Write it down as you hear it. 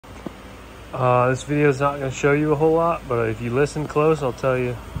This video is not going to show you a whole lot, but if you listen close, I'll tell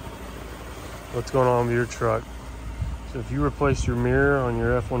you what's going on with your truck. So if you replace your mirror on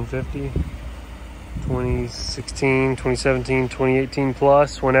your F-150, 2016, 2017, 2018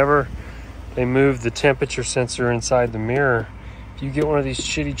 plus, whenever they move the temperature sensor inside the mirror, if you get one of these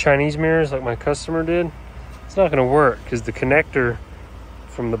shitty Chinese mirrors like my customer did, it's not going to work because the connector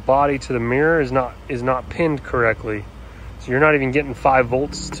from the body to the mirror is not pinned correctly. So you're not even getting 5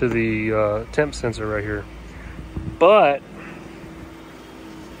 volts to the temp sensor right here. But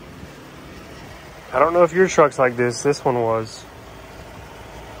I don't know if your truck's like this. This one was.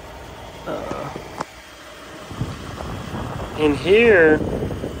 In here,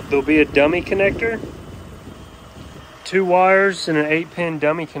 there'll be a dummy connector, 2 wires and an 8-pin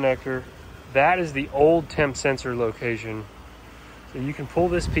dummy connector. That is the old temp sensor location. So you can pull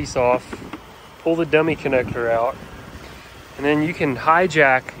this piece off, pull the dummy connector out, and then you can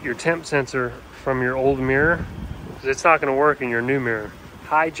hijack your temp sensor from your old mirror, because it's not going to work in your new mirror.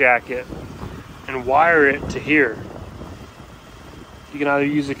 Hijack it and wire it to here. You can either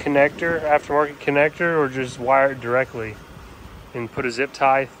use a connector, aftermarket connector, or just wire it directly and put a zip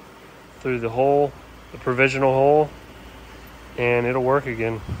tie through the hole, the provisional hole, and it'll work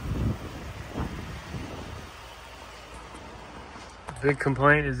again. Big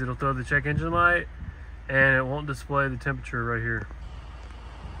complaint is it'll throw the check engine light and it won't display the temperature right here.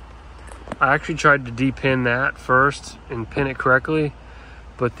 I actually tried to de-pin that first and pin it correctly,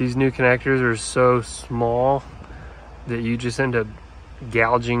 but these new connectors are so small that you just end up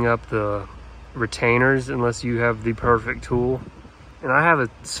gouging up the retainers unless you have the perfect tool. And I have a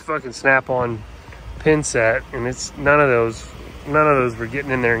fucking snap-on pin set, and it's none of those were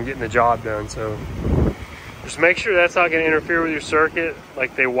getting in there and getting the job done. So just make sure that's not going to interfere with your circuit,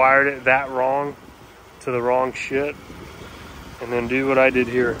 like they wired it that wrong to the wrong shit, and then do what I did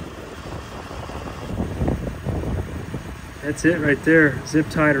here. That's it right there, zip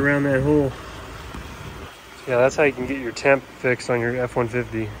tied around that hole. Yeah, that's how you can get your temp fixed on your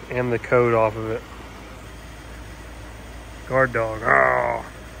F-150 and the code off of it. Guard dog. Oh.